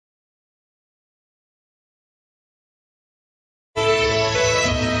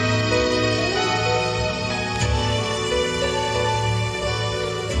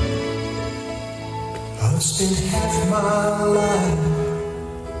spent half my life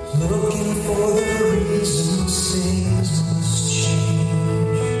looking for the reasons things must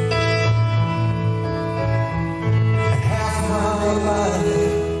change. Half my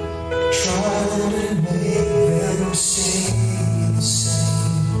life trying to make them stay the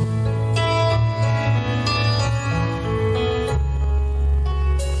same.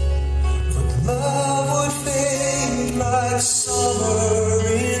 But love would fade like summer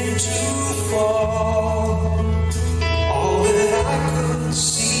into fall. All that I could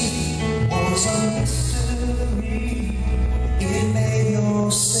see was a mystery. It made no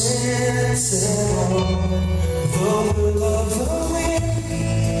sense at all. The will of the wind,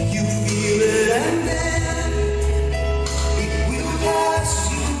 you feel it and then it will pass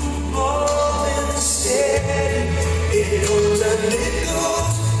you all instead. It comes and it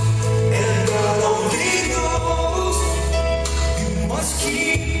goes, and God only knows. You must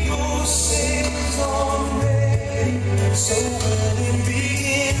keep your sails on ready, so when it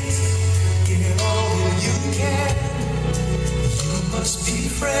begins, give all that you can. You must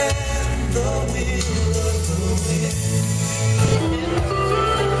befriend the will of the wind.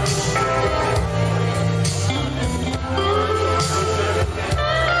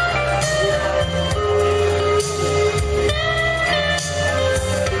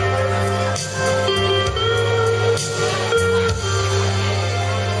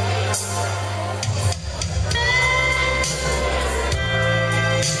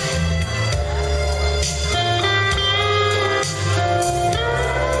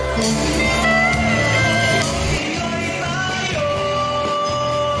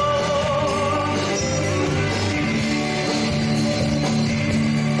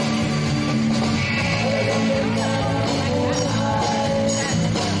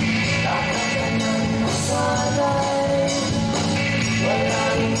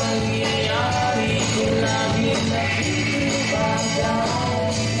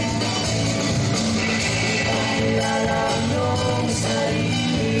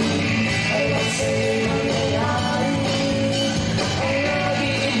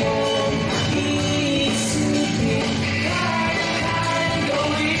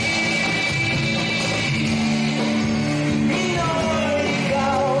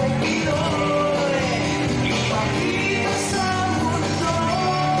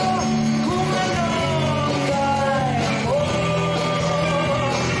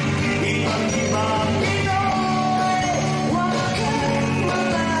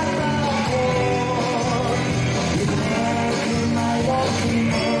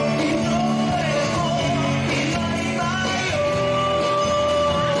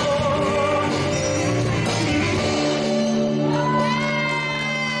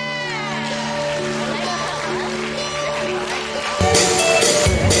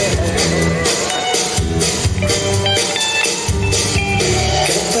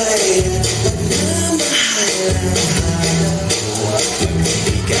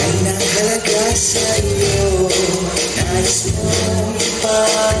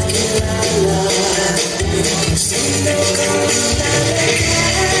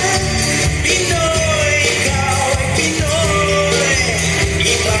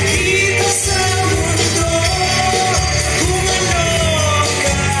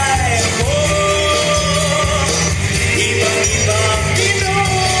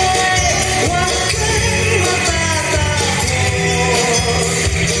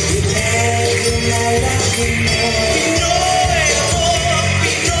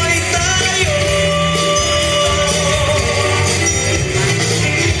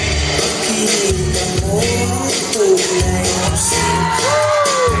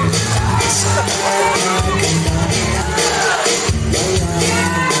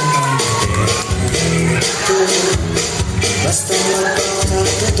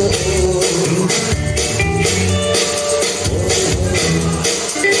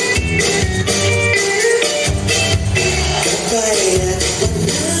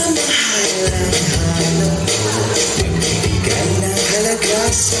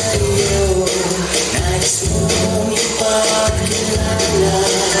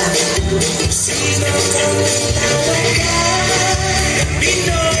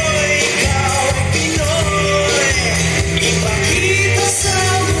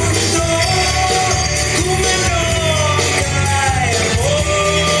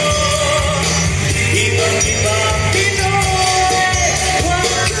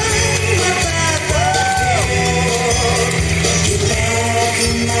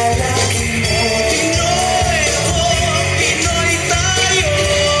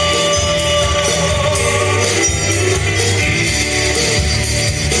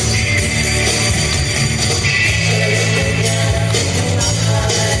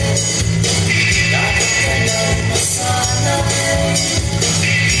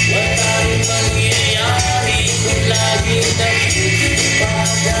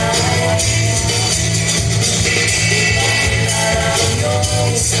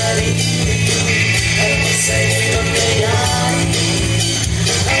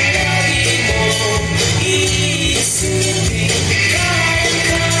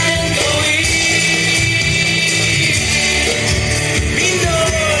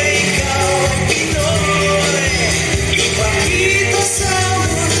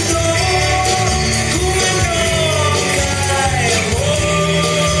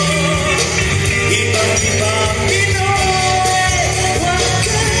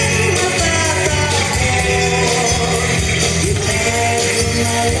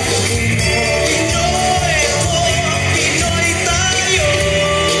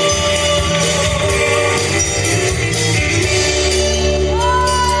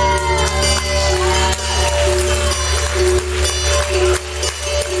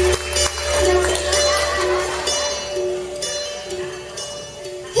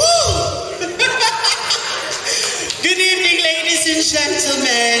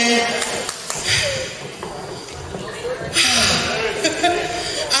 gentlemen,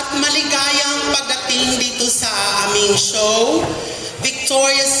 at maligayang pagdating dito sa aming show,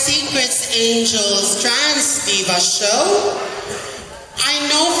 Victoria's Secrets Angels Trans Diva Show. I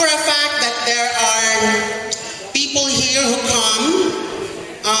know for a fact that there are people here who come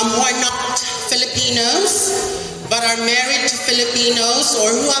who are not Filipinos but are married to Filipinos,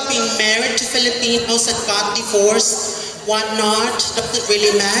 or who have been married to Filipinos and got divorced, whatnot. Doesn't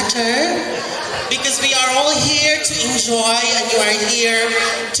really matter, because we are all here to enjoy, and you are here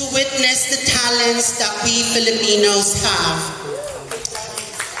to witness the talents that we Filipinos have.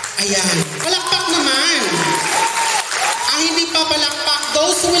 Ayan. Palakpak naman. Ang hindi pa palakpak,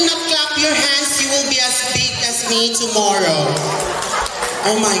 those who will not clap your hands, you will be as big as me tomorrow.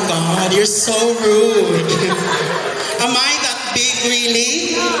 Oh my God, you're so rude. Am I that big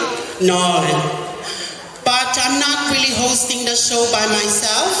really? No. But I'm not really hosting the show by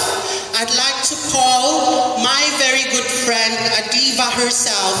myself. I'd like to call my very good friend, a diva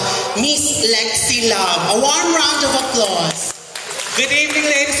herself, Miss Lexi Love. A warm round of applause. Good evening,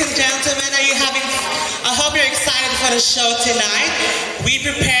 ladies and gentlemen. I hope you're excited for the show tonight. We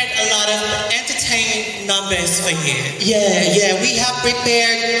prepared a lot of entertaining numbers for you. Yeah, we have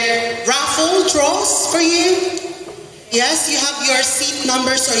prepared raffle draws for you. Yes, you have your seat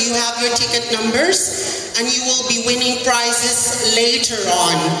numbers or you have your ticket numbers, and you will be winning prizes later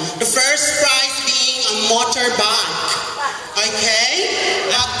on. The first prize being a motorbike. Okay?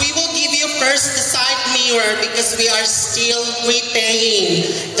 We will give you first the side mirror because we are still repaying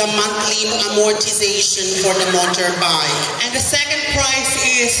the monthly amortization for the motorbike. And the second prize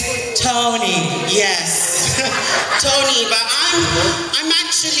is Tony. Yes, Tony. But I'm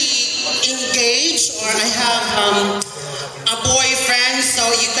actually engaged, or I have a boyfriend, so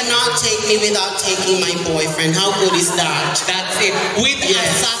you cannot take me without taking my boyfriend. How good is that? That's it. With a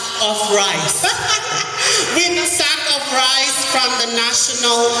sack of rice. With a sack of rice from the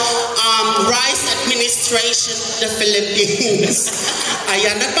National Rice Administration of the Philippines.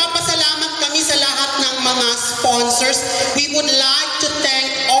 Ayan, nagpapasalamat kami sa lahat ng mga sponsors. We would like to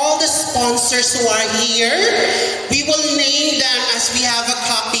thank all the sponsors who are here. We will name them as we have a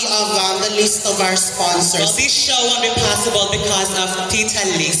copy of the list of our sponsors. Well, this show won't be possible because of Tita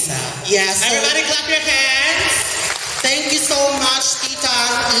Liza. Yes. Everybody clap your hands. Thank you so much, Tita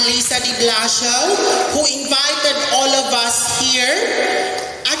Liza Di Blasio, who invited all of us here.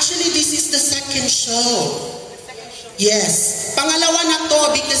 Actually, this is the second show. Yes. Pangalawa na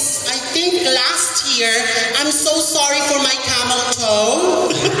to because I think last year, I'm so sorry for my camel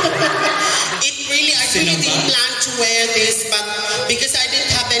toe. I really didn't plan to wear this, but because I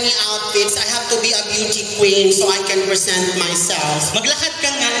didn't have any outfits, I have to be a beauty queen so I can present myself. Maglakad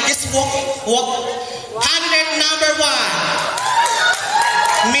ka nga, just walk. Candidate number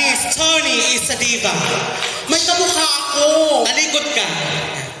 1. Miss Tony is a diva. May kamukha ako. Talikod ka.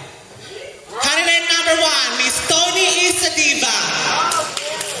 Candidate number 1, Miss Tony is a diva.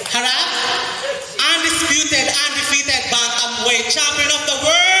 Harap? Undisputed, undefeated bantamweight champion of the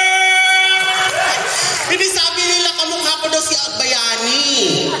world. Hindi sabi nila kamukha ko daw si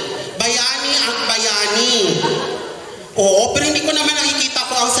Bayani. Bayani ang Bayani. Oo, pero hindi ko naman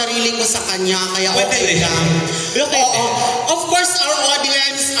nakikita ko ang sarili ko sa kanya, kaya okay lang. Oo. Of course, our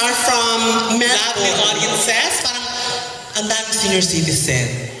audience are from Melbourne. Lovely audiences, parang ang daming senior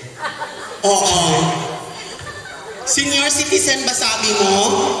citizen. Oo. Senior citizen ba sabi mo?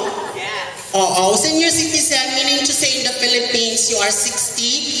 Yes. Oo. Senior citizen, meaning to say in the Philippines, you are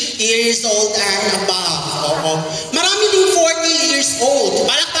 60 years old and above. Oo. Marami ding 40 years old.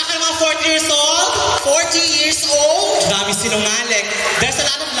 Palakpakan mga 40 years old. 40 years old. Dami sinungaling. There's a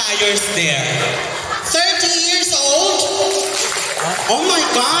lot of liars there. 30 years old. Oh my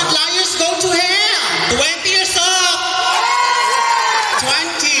God, liars go to hell. 20 years old.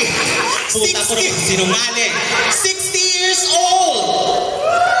 20. Puta ko rin sinungaling. 60 years old.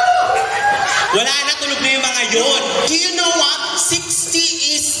 Wala na, tulog na yung mga yun. Do you know what? 60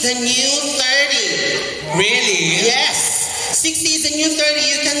 is the new 30. Really? Yes. 60 is the new 30.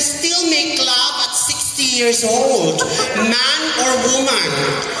 You can still make love at 60 years old. Man or woman.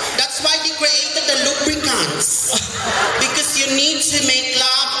 That's why they created the lubricants. Because you need to make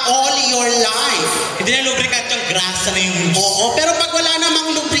love all your life. Hindi na lubricant yung grasa na yung... Oo, pero pag wala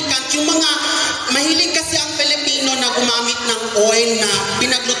namang lubricant, yung mga mahilig kasi ang Pilipino na gumamit ng oil na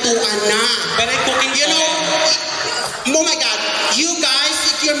pinaglutuan na. Pero yung cooking you know, oh my God, you guys,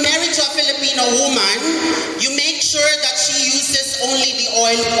 if you're married to a Filipino woman, you make sure that she uses only the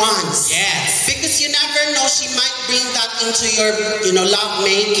oil once. Yes. Because you never know, she might bring that into your, love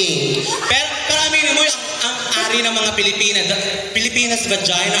making. Pero aminin mo, ang hari ng mga Pilipinas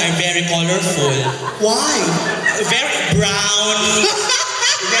vagina are very colorful. Why? Very brown,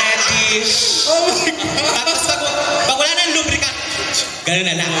 reddish. Oh my God. Tapos pag wala ng lubricant, ganun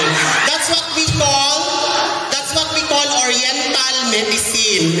na lang. That's what we call Oriental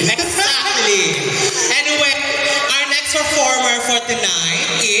medicine. Exactly. Anyway, our next performer for tonight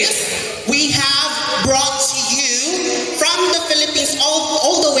is We have brought to you from the Philippines,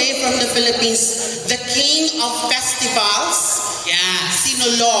 all the way from the Philippines, the king of festivals,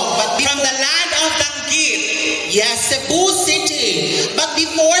 Sinulog. But from the land of Danggit. yes, Cebu City. But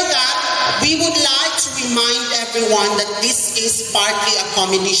before that, we would like to remind everyone that this is partly a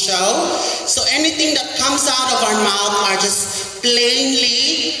comedy show. So anything that comes out of our mouth are just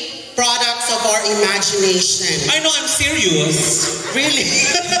plainly products of our imagination. I know, I'm serious. Really?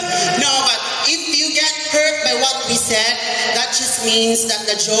 No, but if you get hurt by what we said, that just means that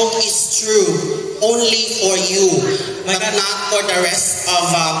the joke is true only for you, but not for the rest of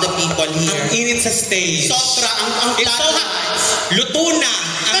the people here. Ang init sa stage. Sobra, ang It's so luto na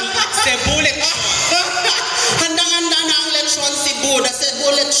ang Cebu lechon. Handang-handa na ang lechon Cebu. The Cebu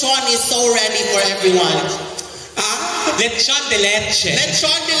lechon is so ready for everyone. Lechon de leche.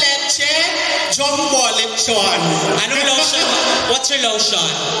 Lechon de leche, jumbo lechon. Anong lotion? What's your lotion?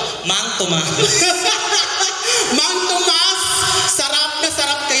 Mang Tomas. Mang Tomas, sarap na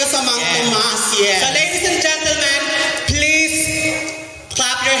sarap kayo sa Mang Tomas. Yes. So ladies and gentlemen, please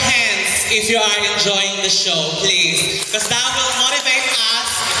clap your hands if you are enjoying the show, please. Because that will motivate us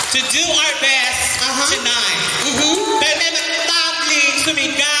to do our best tonight. Pwede mag-tabling,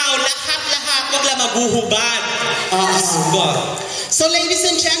 sumigaw, lahat-lahat, wag lang maguhubad. So ladies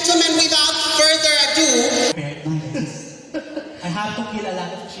and gentlemen, without further ado, I have to kill a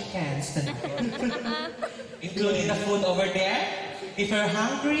lot of chickens tonight. Including the food over there. If you're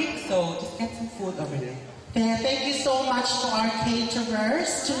hungry, so just get some food over there. Thank you so much to our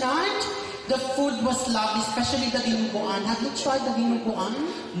caterers tonight. The food was lovely, especially the dinuguan. Have you tried the dinuguan?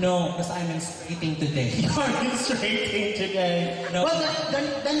 No, because I'm menstruating today. You're menstruating today. No. Well,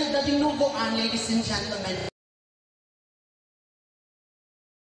 the dinuguan, ladies and gentlemen,